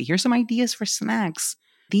recipe. Here's some ideas for snacks.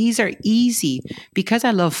 These are easy because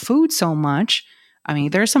I love food so much. I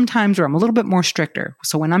mean, there are some times where I'm a little bit more stricter.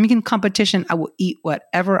 So when I'm in competition, I will eat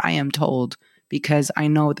whatever I am told because I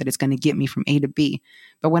know that it's going to get me from A to B.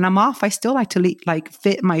 But when I'm off, I still like to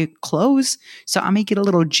fit my clothes. So I make it a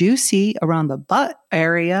little juicy around the butt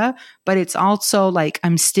area, but it's also like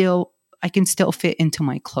I can still fit into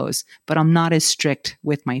my clothes, but I'm not as strict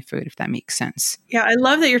with my food, if that makes sense. Yeah, I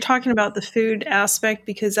love that you're talking about the food aspect,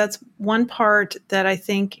 because that's one part that I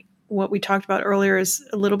think what we talked about earlier is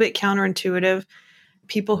a little bit counterintuitive.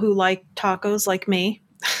 People who like tacos, like me,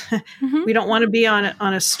 mm-hmm. We don't want to be on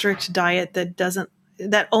a strict diet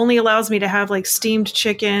that only allows me to have like steamed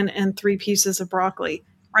chicken and 3 pieces of broccoli,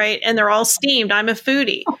 right? And they're all steamed. I'm a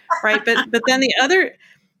foodie, right? But then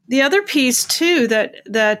the other piece too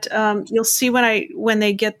that you'll see when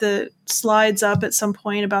they get the slides up at some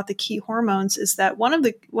point about the key hormones is that one of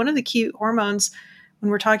the key hormones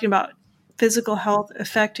when we're talking about physical health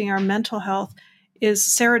affecting our mental health is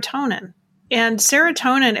serotonin. And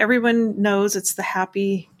serotonin, everyone knows it's the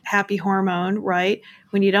happy hormone, right?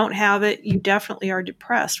 When you don't have it, you definitely are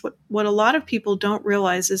depressed. What a lot of people don't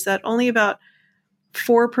realize is that only about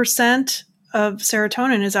 4% of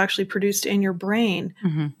serotonin is actually produced in your brain.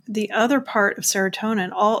 Mm-hmm. The other part of serotonin,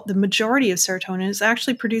 the majority of serotonin is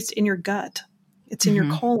actually produced in your gut. It's in mm-hmm.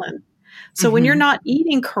 your colon. So mm-hmm. when you're not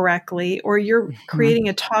eating correctly or you're mm-hmm. creating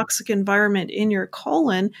a toxic environment in your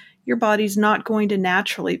colon, your body's not going to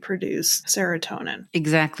naturally produce serotonin.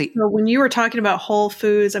 Exactly. So when you were talking about whole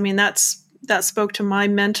foods, I mean, that spoke to my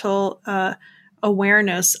mental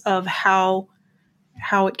awareness of how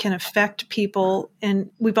it can affect people.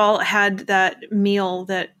 And we've all had that meal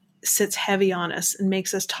that sits heavy on us and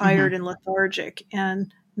makes us tired mm-hmm. and lethargic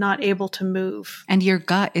and not able to move. And your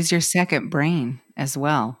gut is your second brain as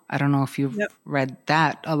well. I don't know if you've yep. read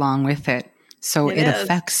that along with it. So it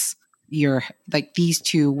affects these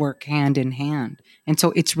two work hand in hand. And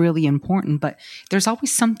so it's really important, but there's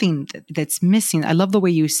always something that's missing. I love the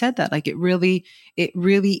way you said that. Like it really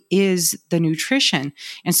is the nutrition.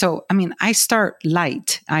 And so, I mean, I start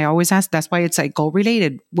light. I always ask, that's why it's like goal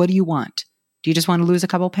related. What do you want? Do you just want to lose a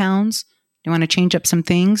couple pounds? Do you want to change up some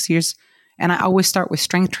things? And I always start with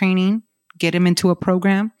strength training, get them into a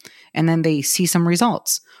program, and then they see some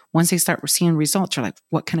results. Once they start seeing results, they're like,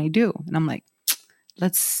 what can I do? And I'm like,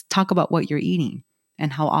 let's talk about what you're eating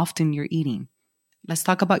and how often you're eating. Let's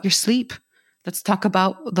talk about your sleep. Let's talk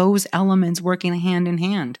about those elements working hand in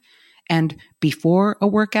hand. And before a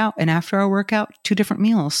workout and after a workout, 2 different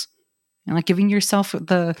meals. And like giving yourself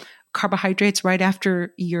the carbohydrates right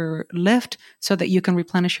after your lift so that you can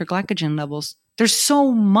replenish your glycogen levels. There's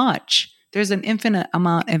so much. There's an infinite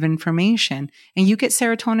amount of information. And you get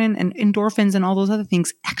serotonin and endorphins and all those other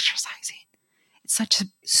things exercising. Such a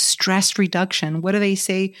stress reduction. What do they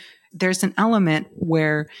say? There's an element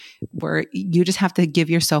where you just have to give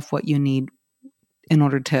yourself what you need in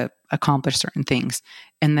order to accomplish certain things.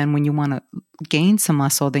 And then when you want to gain some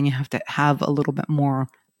muscle, then you have to have a little bit more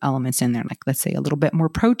elements in there. Like, let's say a little bit more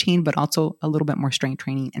protein, but also a little bit more strength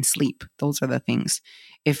training and sleep. Those are the things.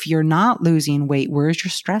 If you're not losing weight, where's your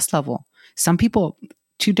stress level? Some people,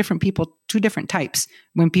 two different types.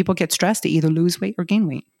 When people get stressed, they either lose weight or gain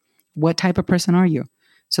weight. What type of person are you?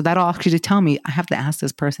 So that'll actually tell me I have to ask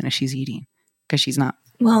this person if she's eating, because she's not.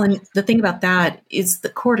 Well, and the thing about that is the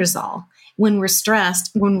cortisol. When we're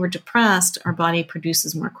stressed, when we're depressed, our body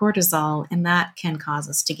produces more cortisol, and that can cause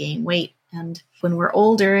us to gain weight. And when we're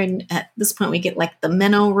older, and at this point we get like the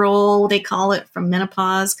meno roll, they call it, from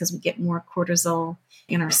menopause, because we get more cortisol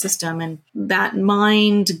in our system. And that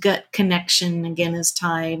mind-gut connection, again, is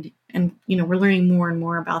tied. And, we're learning more and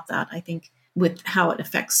more about that, I think, with how it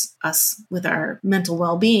affects us with our mental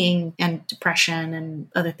well-being and depression and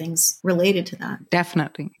other things related to that.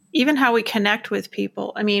 Definitely. Even how we connect with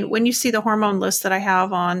people. I mean, when you see the hormone list that I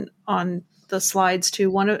have on the slides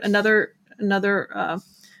too, another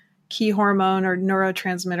key hormone or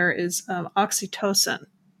neurotransmitter is oxytocin.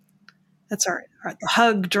 That's the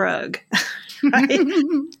hug drug, right?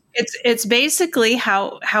 It's basically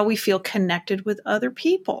how we feel connected with other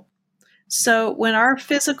people. So when our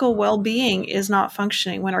physical well-being is not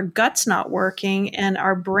functioning, when our gut's not working and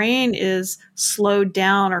our brain is slowed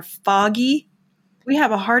down or foggy, we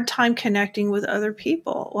have a hard time connecting with other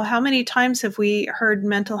people. Well, how many times have we heard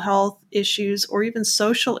mental health issues or even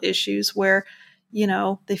social issues where,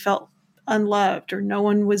 they felt unloved or no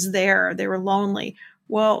one was there, they were lonely?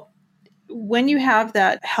 Well, when you have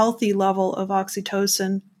that healthy level of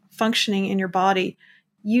oxytocin functioning in your body,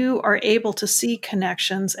 you are able to see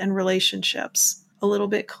connections and relationships a little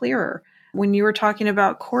bit clearer. When you were talking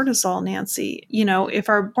about cortisol, Nancy, if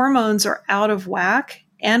our hormones are out of whack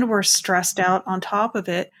and we're stressed out on top of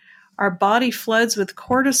it, our body floods with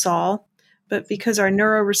cortisol, but because our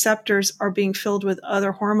neuroreceptors are being filled with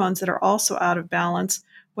other hormones that are also out of balance,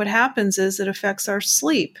 what happens is it affects our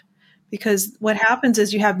sleep. Because what happens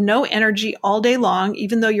is you have no energy all day long,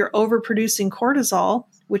 even though you're overproducing cortisol,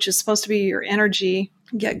 which is supposed to be your energy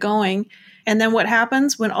get going. And then what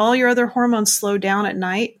happens when all your other hormones slow down at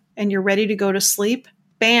night and you're ready to go to sleep?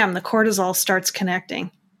 Bam, the cortisol starts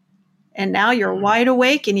connecting. And now you're wide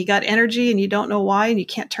awake and you got energy and you don't know why and you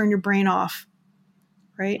can't turn your brain off,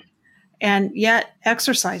 right? And yet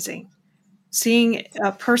exercising, seeing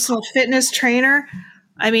a personal fitness trainer,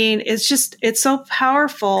 I mean, it's so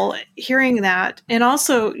powerful hearing that. And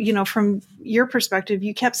also, from your perspective,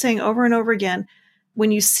 you kept saying over and over again,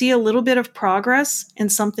 when you see a little bit of progress in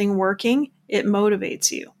something working, it motivates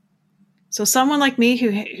you. So someone like me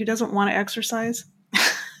who doesn't want to exercise,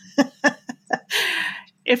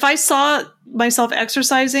 if I saw myself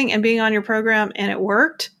exercising and being on your program and it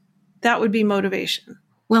worked, that would be motivation.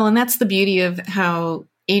 Well, and that's the beauty of how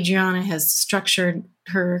Adriana has structured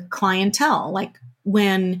her clientele. Like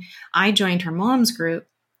when I joined her mom's group,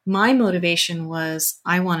 my motivation was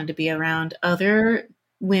I wanted to be around other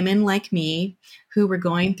women like me who were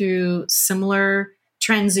going through similar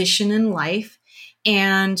transition in life.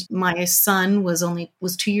 And my son was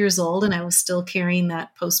 2 years old and I was still carrying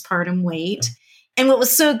that postpartum weight. And what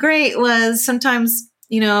was so great was sometimes,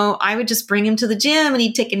 I would just bring him to the gym and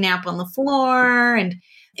he'd take a nap on the floor. And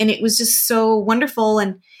it was just so wonderful.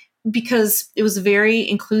 And because it was a very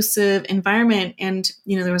inclusive environment and,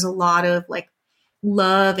 there was a lot of like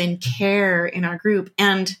love and care in our group.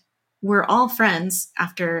 And we're all friends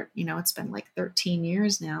after, it's been like 13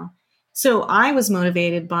 years now. So I was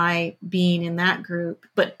motivated by being in that group.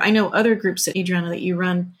 But I know other groups that Adriana that you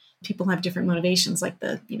run, people have different motivations, like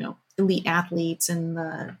the, elite athletes and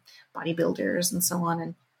the bodybuilders and so on.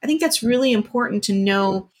 And I think that's really important to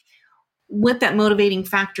know what that motivating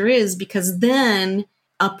factor is, because then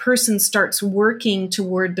a person starts working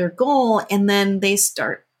toward their goal and then they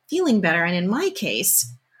start feeling better. And in my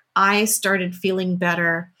case, I started feeling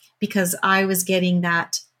better because I was getting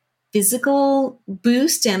that physical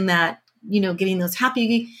boost and that, getting those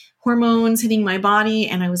happy hormones hitting my body,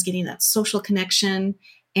 and I was getting that social connection.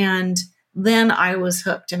 And then I was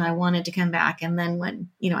hooked and I wanted to come back. And then when,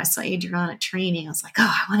 I saw Adriana training, I was like, oh,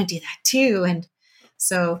 I want to do that too. And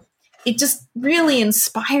so it just really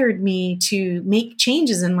inspired me to make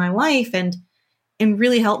changes in my life and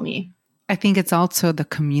really help me. I think it's also the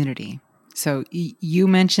community. So you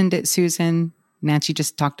mentioned it, Susan. Nancy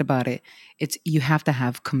just talked about it. You have to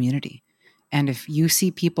have community. And if you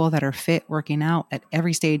see people that are fit working out at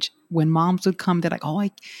every stage, when moms would come, they're like, oh,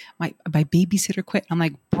 my babysitter quit. I'm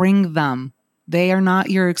like, bring them. They are not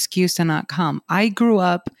your excuse to not come. I grew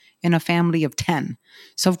up in a family of 10.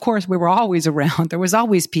 So of course we were always around. There was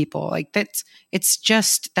always people like that's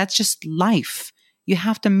just life. You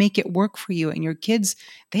have to make it work for you. And your kids,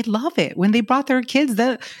 they love it. When they brought their kids,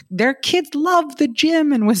 their kids loved the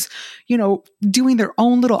gym and was, doing their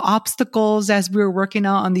own little obstacles as we were working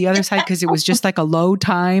out on the other side, because it was just like a low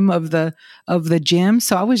time of the gym.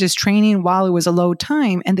 So I was just training while it was a low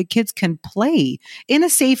time, and the kids can play in a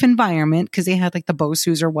safe environment because they had like the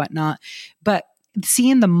BOSUs or whatnot. But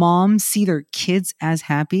seeing the moms see their kids as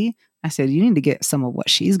happy, I said, you need to get some of what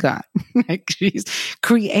she's got. Like, she's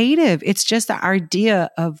creative. It's just the idea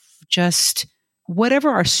of just whatever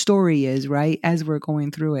our story is, right? As we're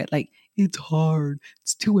going through it, like, it's hard.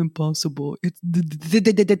 It's too impossible. It's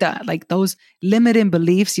like those limiting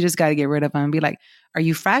beliefs. You just got to get rid of them and be like, are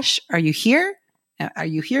you fresh? Are you here? Are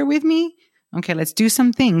you here with me? Okay, let's do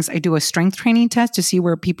some things. I do a strength training test to see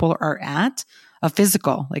where people are at. A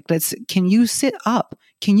physical, like, can you sit up?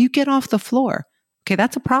 Can you get off the floor? Okay,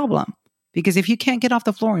 that's a problem, because if you can't get off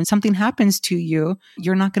the floor and something happens to you,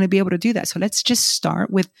 you're not going to be able to do that. So let's just start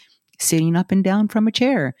with sitting up and down from a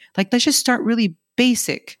chair. Like, let's just start really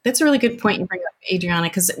basic. That's a really good point you bring up, Adriana,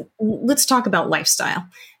 because let's talk about lifestyle.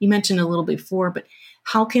 You mentioned a little before, but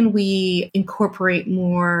how can we incorporate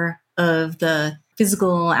more of the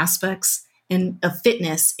physical aspects and of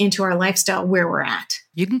fitness into our lifestyle where we're at?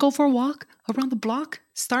 You can go for a walk around the block,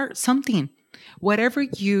 start something. Whatever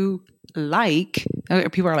you like.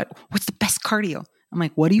 People are like, what's the best cardio? I'm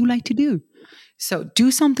like, what do you like to do? So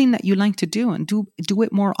do something that you like to do, and do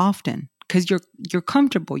it more often, because you're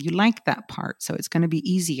comfortable. You like that part. So it's going to be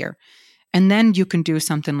easier. And then you can do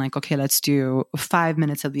something like, okay, let's do 5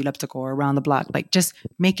 minutes of the elliptical or around the block. Like, just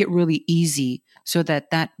make it really easy so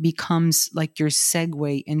that becomes like your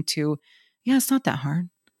segue into, yeah, it's not that hard.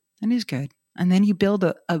 That is good. And then you build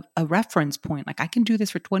a reference point. Like, I can do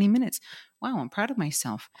this for 20 minutes. Wow, I'm proud of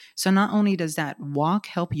myself. So not only does that walk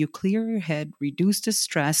help you clear your head, reduce the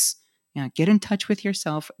stress, get in touch with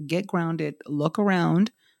yourself, get grounded, look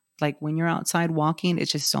around. Like, when you're outside walking,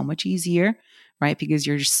 it's just so much easier, right? Because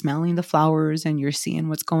you're just smelling the flowers and you're seeing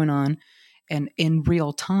what's going on and in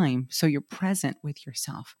real time. So you're present with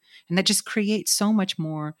yourself. And that just creates so much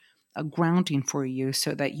more grounding for you,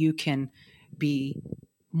 so that you can be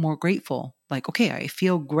more grateful. Like, okay, I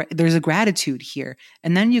feel there's a gratitude here.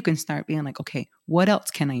 And then you can start being like, okay, what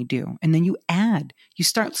else can I do? And then you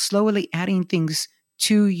start slowly adding things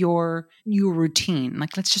to your routine.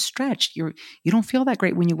 Like, let's just stretch. You don't feel that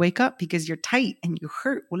great when you wake up because you're tight and you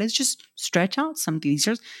hurt. Well, let's just stretch out some of these.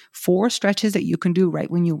 There's 4 stretches that you can do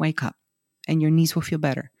right when you wake up, and your knees will feel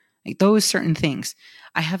better. Like, those certain things.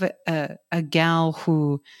 I have a gal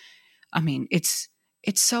who, it's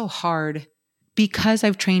so hard. Because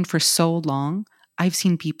I've trained for so long, I've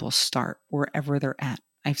seen people start wherever they're at.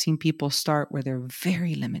 I've seen people start where they're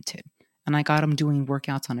very limited, and I got them doing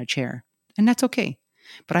workouts on a chair, and that's okay.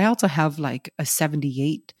 But I also have like a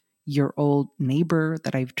 78-year-old neighbor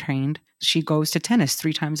that I've trained. She goes to tennis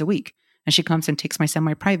 3 times a week, and she comes and takes my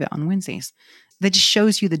semi-private on Wednesdays. That just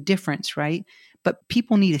shows you the difference, right? But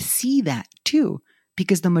people need to see that too,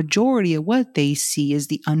 because the majority of what they see is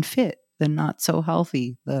the unfit, the not so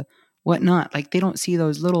healthy, the whatnot. Like, they don't see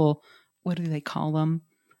those little, what do they call them?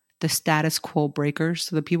 The status quo breakers.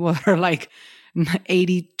 So the people that are like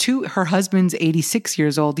 82, her husband's 86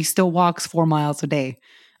 years old. He still walks 4 miles a day.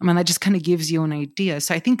 That just kind of gives you an idea.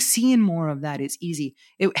 So I think seeing more of that is easy.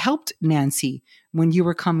 It helped Nancy when you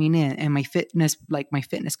were coming in, and my fitness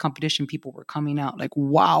competition people were coming out like,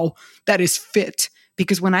 wow, that is fit.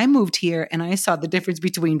 Because when I moved here and I saw the difference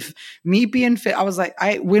between me being fit, I was like,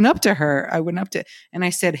 I went up to her and I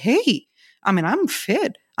said, hey, I'm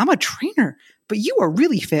fit. I'm a trainer, but you are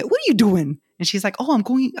really fit. What are you doing? And she's like, oh,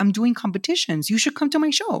 I'm doing competitions. You should come to my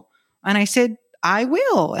show. And I said, I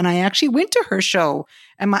will. And I actually went to her show,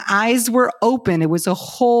 and my eyes were open. It was a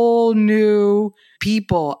whole new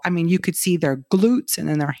people. You could see their glutes and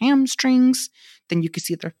then their hamstrings. Then you could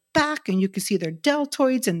see their back, and you could see their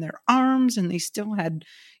deltoids and their arms, and they still had,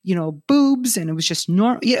 boobs, and it was just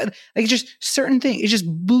normal. Yeah, like just certain things. It just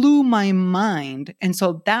blew my mind. And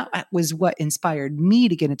so that was what inspired me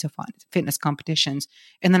to get into fitness competitions.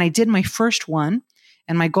 And then I did my first one.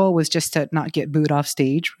 And my goal was just to not get booed off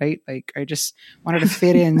stage, right? Like, I just wanted to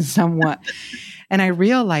fit in somewhat. And I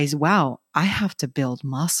realized, wow, I have to build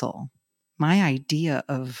muscle. My idea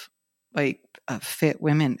of fit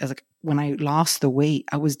women is like, when I lost the weight,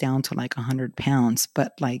 I was down to like 100 pounds,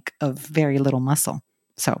 but like of very little muscle.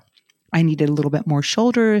 So I needed a little bit more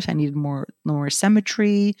shoulders. I needed more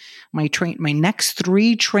symmetry. My next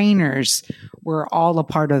 3 trainers were all a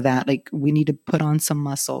part of that. Like, we need to put on some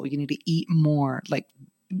muscle. You need to eat more, like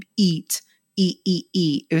eat eat, eat,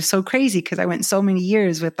 eat. It was so crazy because I went so many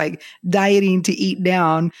years with like dieting to eat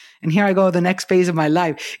down. And here I go, the next phase of my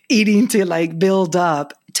life, eating to like build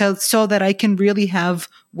up so that I can really have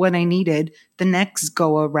what I needed the next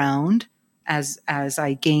go around. As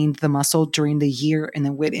I gained the muscle during the year and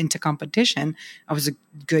then went into competition, I was a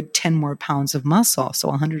good 10 more pounds of muscle. So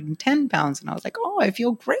 110 pounds. And I was like, oh, I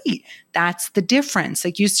feel great. That's the difference.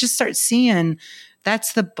 Like you just start seeing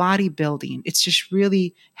that's the bodybuilding. It's just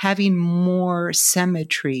really having more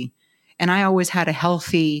symmetry. And I always had a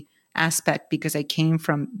healthy aspect because I came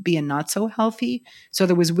from being not so healthy. So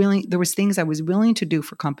there was things I was willing to do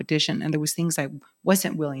for competition, and there was things I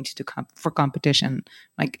wasn't willing to do for competition.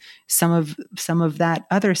 Like some of that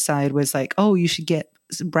other side was like, oh, you should get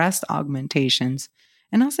breast augmentations.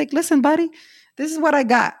 And I was like, listen, buddy, this is what I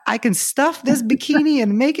got. I can stuff this bikini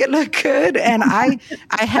and make it look good. And I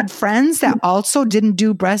had friends that also didn't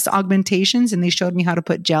do breast augmentations, and they showed me how to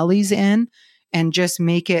put jellies in and just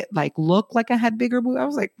make it like look like I had bigger boobs. I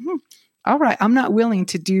was like, all right, I'm not willing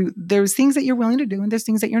to do, there's things that you're willing to do and there's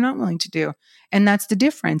things that you're not willing to do. And that's the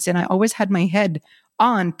difference. And I always had my head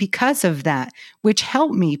on because of that, which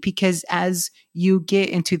helped me because as you get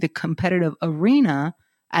into the competitive arena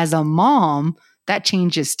as a mom, that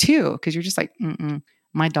changes too. Because you're just like,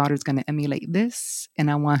 my daughter's going to emulate this and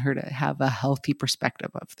I want her to have a healthy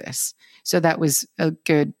perspective of this. So that was a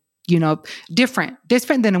good, different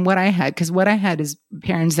than what I had. Because what I had is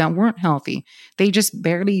parents that weren't healthy. They just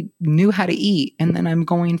barely knew how to eat. And then I'm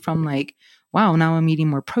going from like, wow, now I'm eating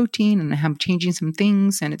more protein and I'm changing some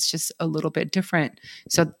things and it's just a little bit different.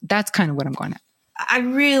 So that's kind of what I'm going at.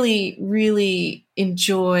 I'm really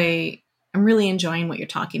enjoying what you're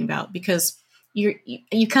talking about because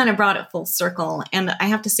you kind of brought it full circle. And I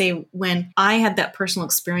have to say, when I had that personal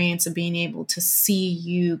experience of being able to see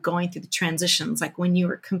you going through the transitions, like when you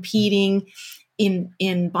were competing in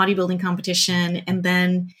bodybuilding competition and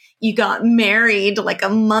then you got married like a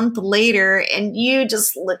month later and you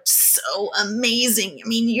just looked so amazing. I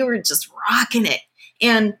mean, you were just rocking it.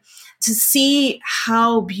 And to see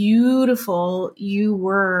how beautiful you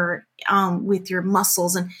were with your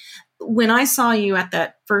muscles. And when I saw you at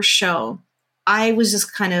that first show, I was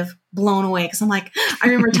just kind of blown away because I'm like, I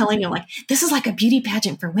remember telling you like, this is like a beauty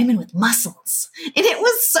pageant for women with muscles. And it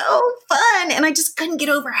was so fun. And I just couldn't get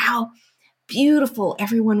over how beautiful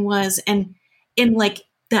everyone was. And in like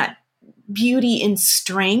that beauty and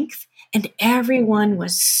strength. And everyone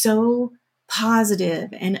was so positive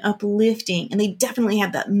and uplifting. And they definitely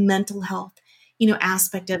had that mental health,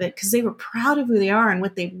 aspect of it because they were proud of who they are and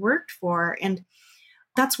what they worked for. And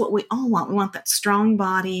that's what we all want. We want that strong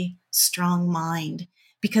body, strong mind,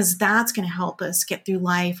 because that's going to help us get through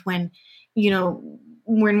life when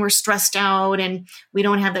we're stressed out and we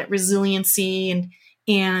don't have that resiliency.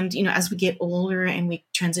 And as we get older and we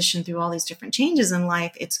transition through all these different changes in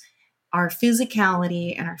life, it's our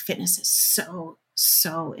physicality and our fitness is so,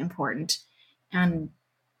 so important. And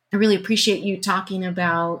I really appreciate you talking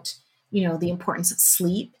about, the importance of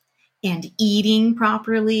sleep and eating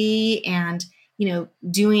properly and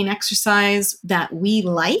doing exercise that we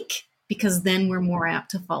like, because then we're more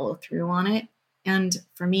apt to follow through on it. And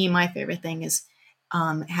for me, my favorite thing is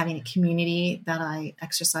having a community that I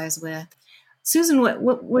exercise with. Susan,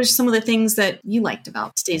 what were some of the things that you liked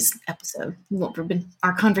about today's episode?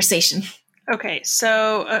 Our conversation. Okay,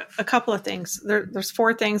 so a couple of things. There's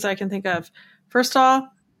 4 things I can think of. First of all,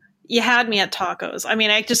 you had me at tacos. I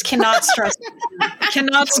mean, I just cannot stress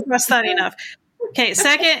that enough. Okay,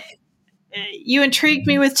 second, you intrigued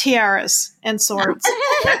me with tiaras and swords.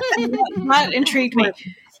 That intrigued me.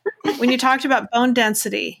 When you talked about bone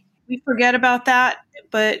density, we forget about that,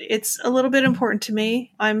 but it's a little bit important to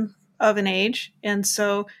me. I'm of an age, and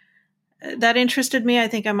so that interested me. I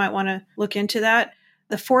think I might want to look into that.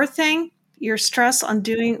 The 4th thing, your stress on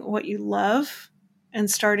doing what you love and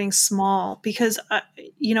starting small, because,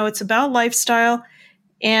 it's about lifestyle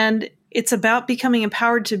and it's about becoming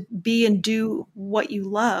empowered to be and do what you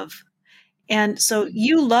love. And so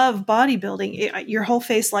you love bodybuilding. Your whole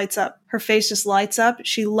face lights up. Her face just lights up.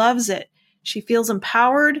 She loves it. She feels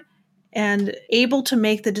empowered and able to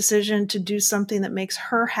make the decision to do something that makes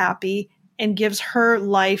her happy and gives her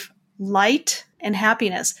life light and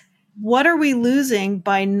happiness. What are we losing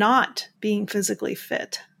by not being physically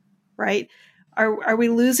fit, right? Are we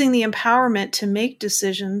losing the empowerment to make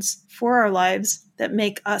decisions for our lives that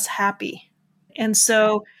make us happy? And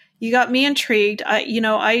so you got me intrigued.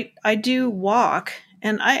 I do walk,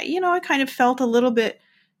 and I kind of felt a little bit,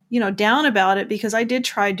 down about it because I did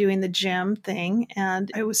try doing the gym thing and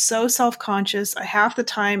I was so self-conscious. Half the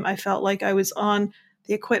time I felt like I was on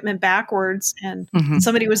the equipment backwards, and Mhm.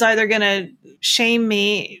 somebody was either going to shame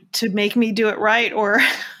me to make me do it right, or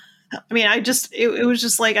I mean, it was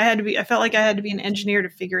just like I felt like I had to be an engineer to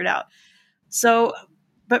figure it out. So,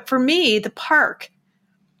 but for me, the park,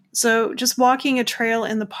 so just walking a trail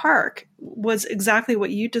in the park was exactly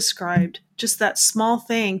what you described. Just that small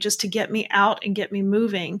thing just to get me out and get me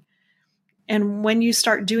moving. And when you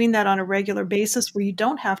start doing that on a regular basis where you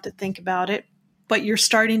don't have to think about it, but you're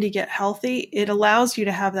starting to get healthy, it allows you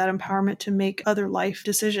to have that empowerment to make other life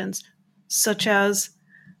decisions, such as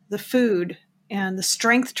the food and the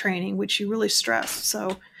strength training, which you really stress.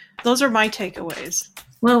 So those are my takeaways.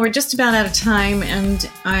 Well, we're just about out of time, and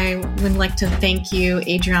I would like to thank you,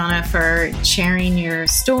 Adriana, for sharing your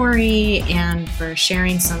story and for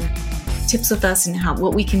sharing some tips with us and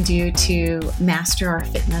what we can do to master our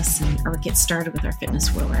fitness or get started with our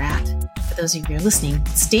fitness where we're at. For those of you who are listening,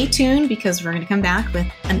 stay tuned because we're going to come back with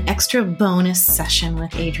an extra bonus session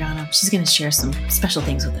with Adriana. She's going to share some special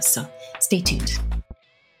things with us, so stay tuned.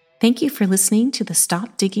 Thank you for listening to the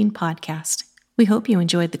Stop Digging podcast. We hope you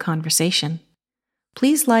enjoyed the conversation.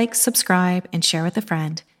 Please like, subscribe, and share with a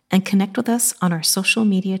friend, and connect with us on our social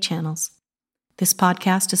media channels. This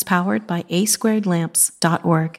podcast is powered by asquaredlamps.org.